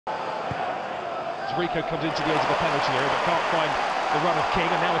Rico comes into the edge of the penalty area but can't find the run of King,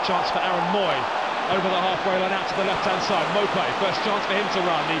 and now a chance for Aaron Moy over the halfway line out to the left-hand side. Mopé, first chance for him to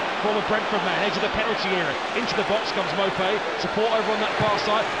run, the former Brentford man, edge of the penalty area. Into the box comes Mopé, support over on that far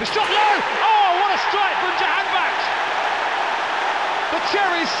side. The shot low! Oh, what a strike from Jahanbakhsh! The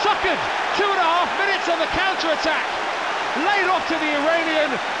Cherries suckered 2.5 minutes on the counter-attack. Laid off to the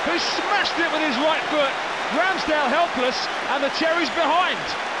Iranian, who smashed it with his right foot. Ramsdale helpless, and the Cherries behind.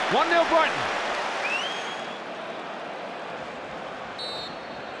 1-0 Brighton.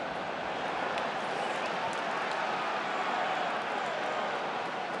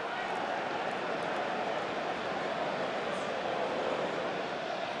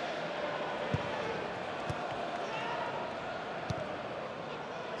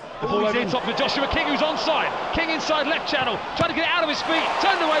 The ball over the top for Joshua King, who's onside. King inside left channel, trying to get it out of his feet,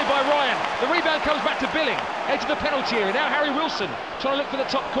 turned away by Ryan. The rebound comes back to Billing, edge of the penalty area. Now Harry Wilson trying to look for the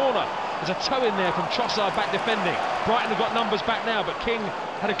top corner. There's a toe in there from Trossard back defending. Brighton have got numbers back now, but King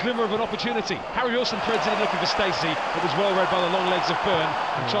had a glimmer of an opportunity. Harry Wilson threads in looking for Stacey. It was well read by the long legs of Fern,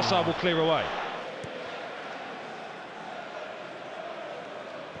 and Trossard will clear away.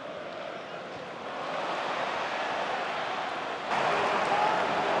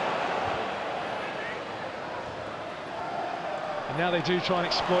 And now they do try and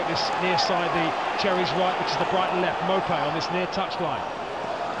exploit this near side, the Cherries right, which is the Brighton left. Mopé on this near touchline.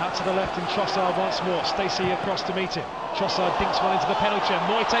 Out to the left and Trossard once more. Stacey across to meet him. Trossard dinks one into the penalty and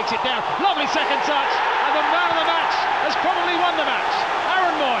Moy takes it down. Lovely second touch, and the man of the match has probably won the match.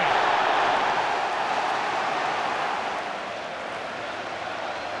 Aaron Moy.